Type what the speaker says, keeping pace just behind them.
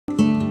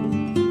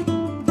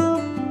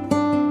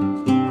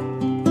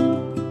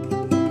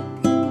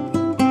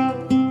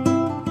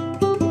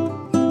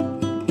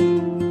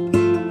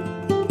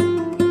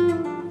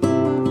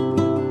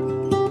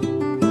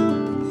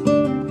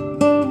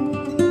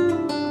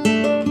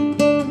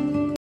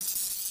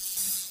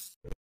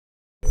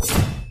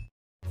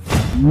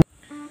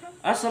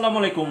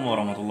Assalamualaikum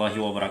warahmatullahi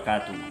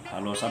wabarakatuh.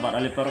 Halo sahabat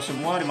alipers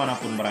semua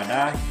dimanapun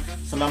berada,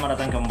 selamat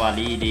datang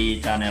kembali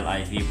di channel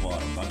iVipor.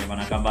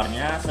 Bagaimana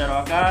kabarnya? Saya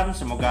doakan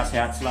semoga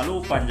sehat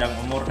selalu, panjang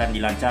umur dan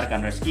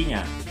dilancarkan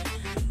rezekinya.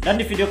 Dan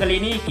di video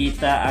kali ini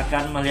kita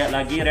akan melihat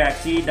lagi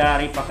reaksi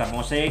dari pakar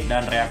musik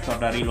dan reaktor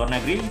dari luar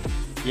negeri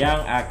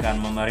yang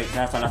akan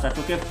memeriksa salah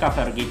satu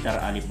cover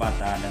gitar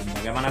Alipbata. Dan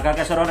bagaimana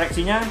keseruan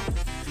reaksinya?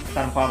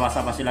 Tanpa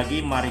basa-basi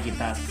lagi, mari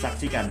kita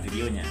saksikan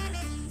videonya.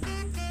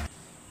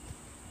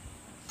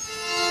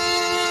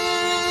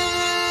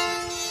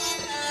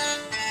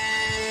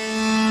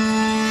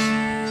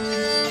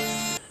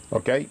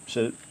 Okay,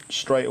 so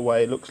straight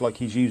away it looks like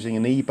he's using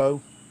an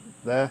ebow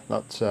there.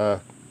 That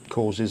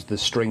causes the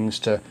strings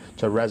to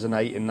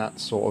resonate in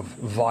that sort of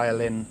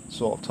violin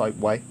sort of type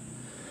way.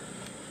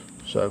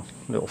 So,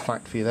 little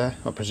fact for you there.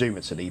 I presume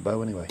it's an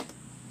ebow anyway.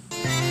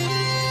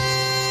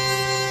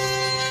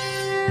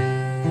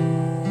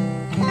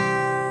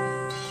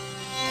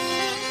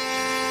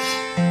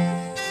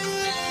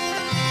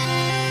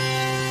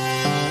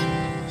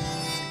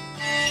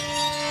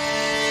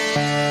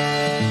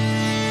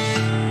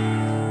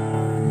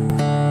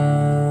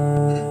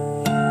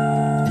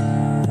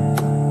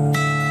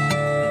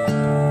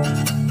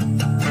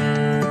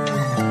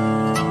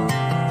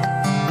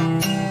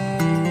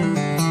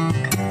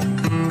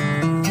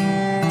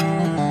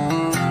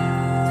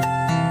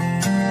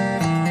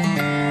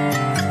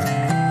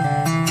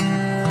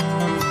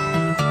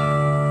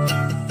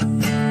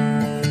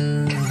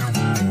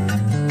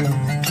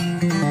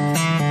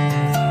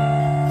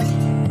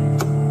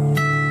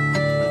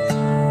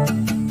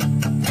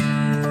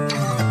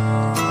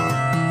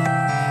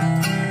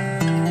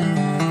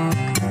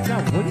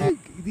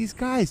 These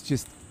guys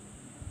just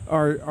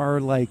are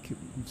like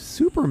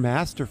super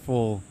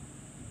masterful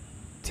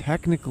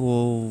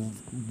technical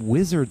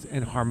wizards,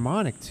 and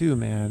harmonic too,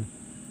 man.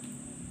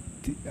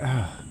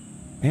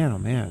 Man, oh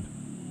man.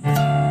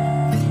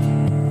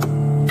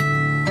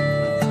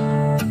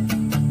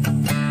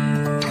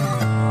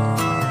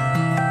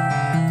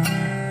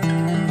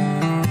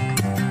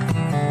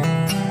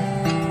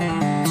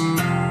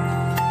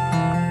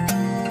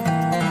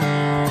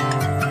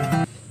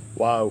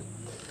 Wow.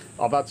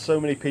 I've had so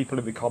many people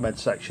in the comment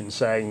section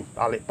saying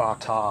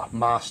Alipbata,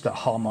 master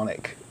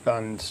harmonic,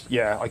 and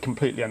yeah, I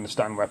completely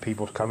understand where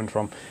people are coming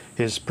from.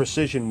 His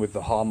precision with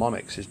the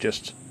harmonics is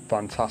just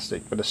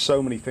fantastic, but there's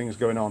so many things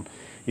going on.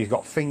 He's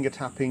got finger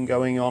tapping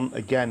going on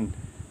again,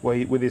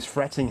 where with his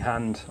fretting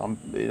hand.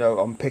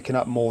 I'm picking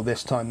up more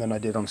this time than I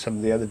did on some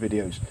of the other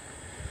videos.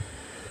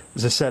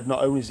 As I said,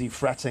 not only is he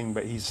fretting,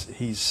 but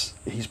he's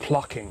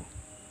plucking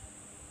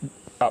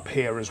up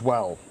here as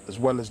well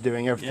as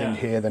doing everything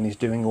here. Then he's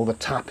doing all the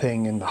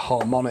tapping and the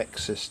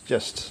harmonics. It's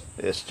just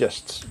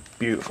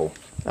beautiful,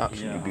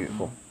 absolutely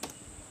beautiful.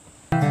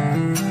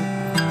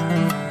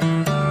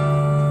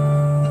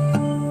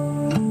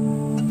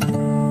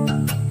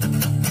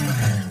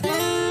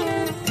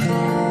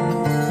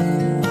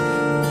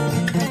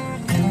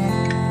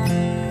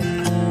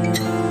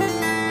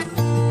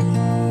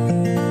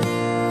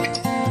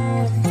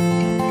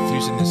 It's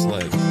using this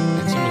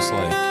it's almost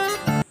like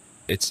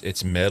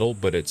it's metal,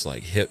 but it's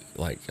like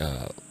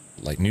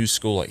like new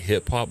school, like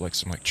hip hop, like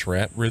some like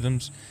trap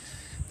rhythms.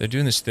 They're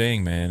doing this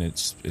thing, man.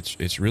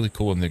 It's really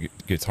cool, and the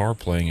guitar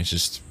playing is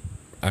just,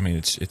 I mean,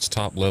 it's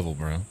top level,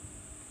 bro.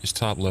 It's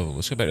top level.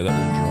 Let's go back to that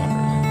little drop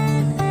right there.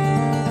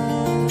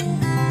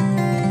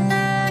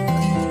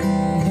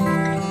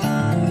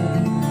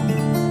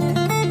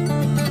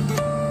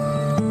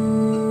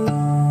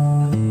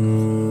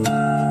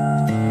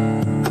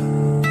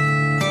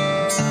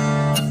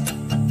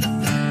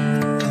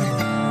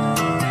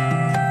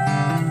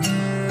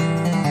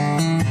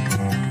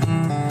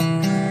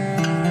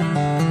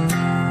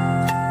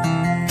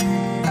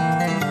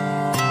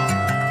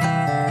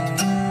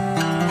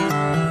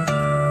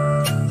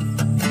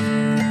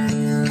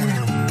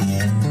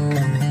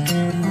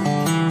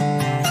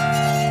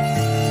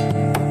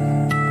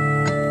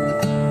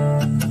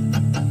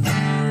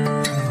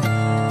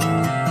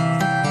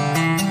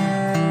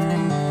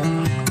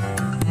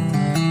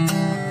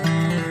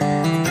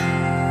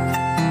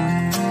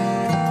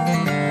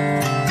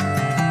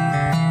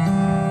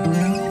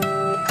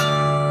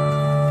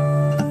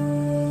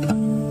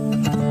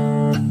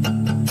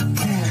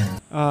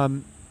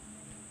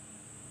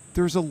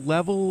 There's a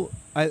level,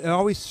 it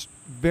always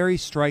very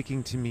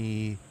striking to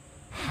me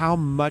how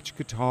much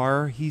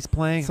guitar he's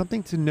playing.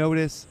 Something to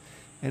notice,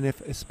 and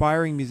if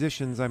aspiring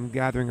musicians, I'm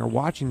gathering, are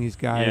watching these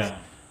guys,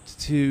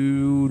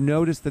 to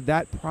notice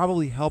that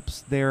probably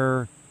helps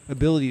their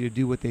ability to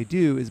do what they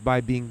do, is by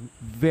being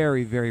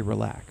very, very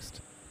relaxed.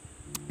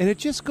 And it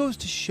just goes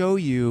to show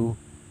you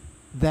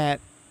that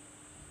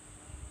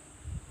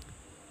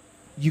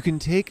you can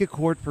take a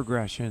chord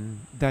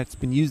progression that's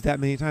been used that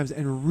many times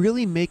and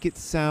really make it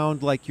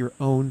sound like your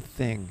own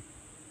thing.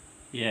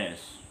 Yes.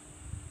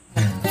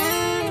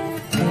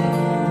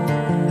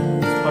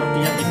 Seperti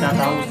yang kita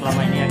tahu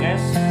selama ini ya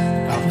guys,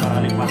 cover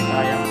Alipbata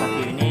yang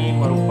satu ini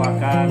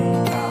merupakan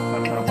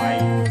cover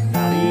terbaik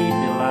dari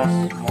The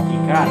Last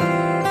Mohican.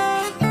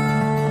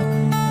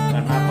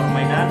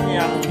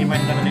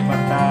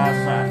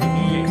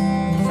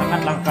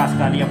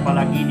 sekali,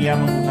 apalagi dia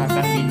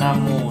menggunakan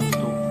dinamo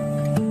untuk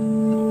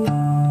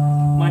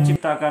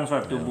menciptakan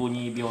suatu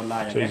bunyi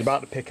biola ya So he's guys.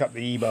 about to pick up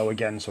the ebow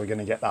again, so we're going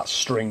to get that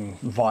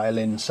string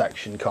violin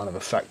section kind of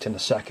effect in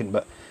a second.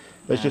 But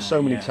there's just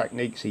so many yeah.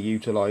 techniques he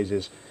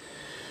utilizes.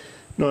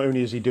 Not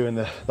only is he doing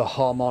the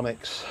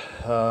harmonics,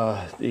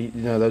 you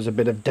know, there's a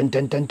bit of dun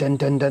dun dun dun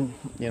dun dun,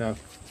 you know,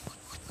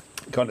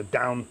 kind of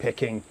down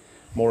picking,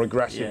 more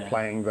aggressive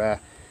playing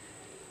there.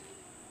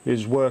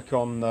 His work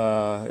on,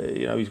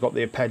 you know, he's got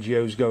the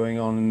arpeggios going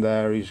on in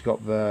there. He's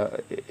got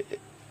the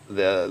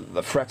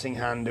fretting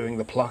hand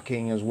doing the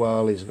plucking as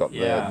well. He's got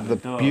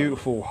the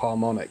beautiful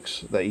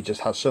harmonics that he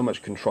just has so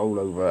much control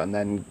over, and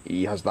then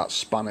he has that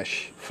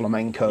Spanish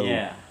flamenco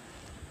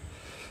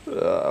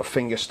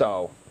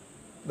fingerstyle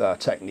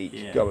technique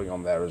going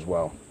on there as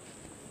well.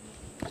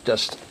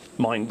 Just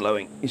mind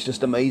blowing. He's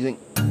just amazing.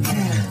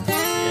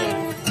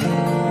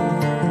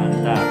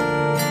 Mantap.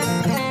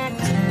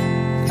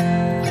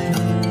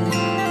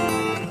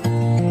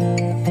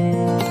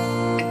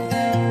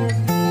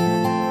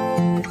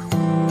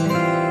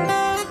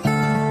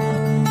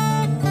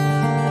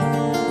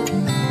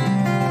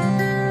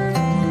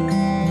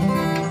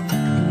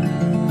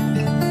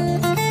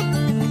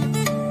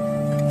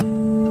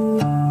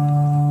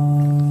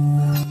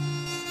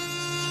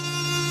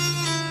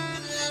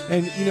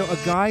 And you know, a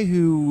guy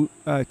who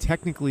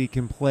technically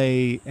can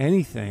play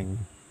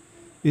anything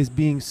is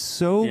being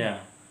so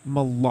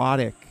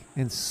melodic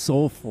and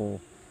soulful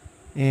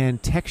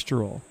and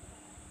textural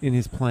in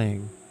his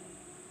playing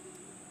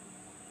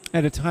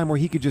at a time where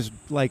he could just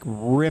like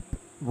rip.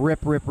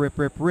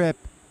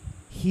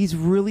 He's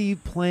really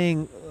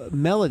playing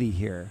melody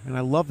here, and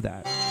I love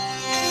that.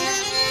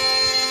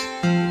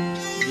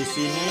 Di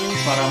sini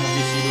para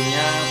musisi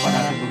dunia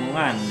pada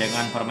kebingungan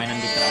dengan permainan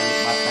gitar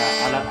Alipbata.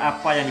 Alat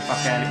apa yang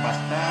dipakai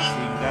Alipbata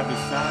sehingga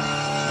bisa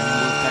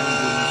menimbulkan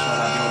bunyi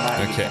suara biola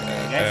di sana,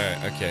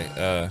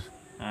 guys?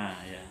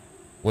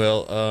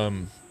 Well,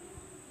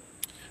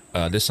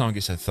 this song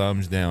gets a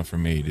thumbs down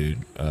from me,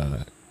 dude.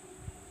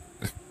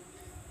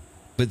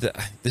 But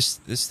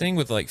this thing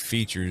with like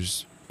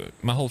features,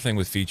 my whole thing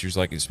with features,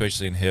 like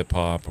especially in hip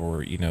hop,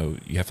 or you know,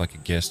 you have like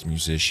a guest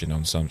musician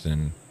on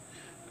something.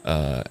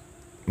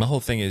 My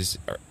whole thing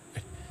is,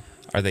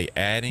 are they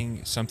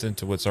adding something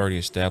to what's already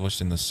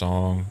established in the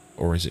song,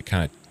 or is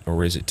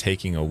it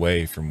taking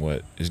away from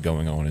what is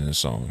going on in the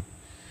song?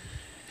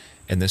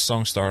 And this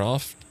song started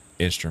off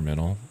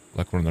instrumental,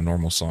 like one of the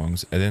normal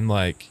songs, and then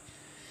like,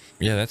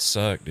 yeah, that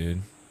sucked,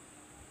 dude.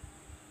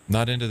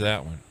 Not into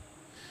that one.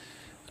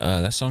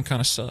 That song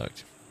kind of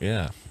sucked.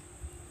 Yeah.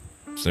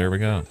 So there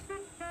we go.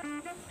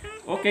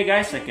 Oke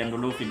guys, sekian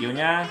dulu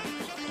videonya.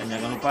 Dan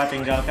jangan lupa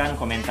tinggalkan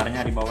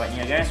komentarnya di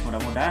bawahnya guys.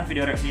 Mudah-mudahan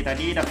video reaksi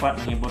tadi dapat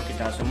menghibur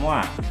kita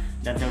semua.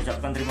 Dan saya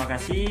ucapkan terima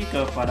kasih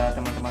kepada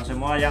teman-teman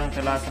semua yang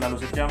telah selalu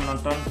setia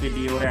menonton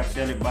video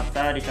reaksi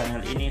Alipbata di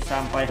channel ini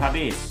sampai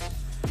habis.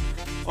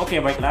 Oke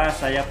baiklah,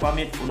 saya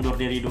pamit undur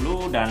diri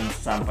dulu dan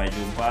sampai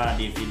jumpa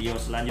di video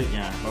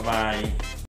selanjutnya. Bye bye.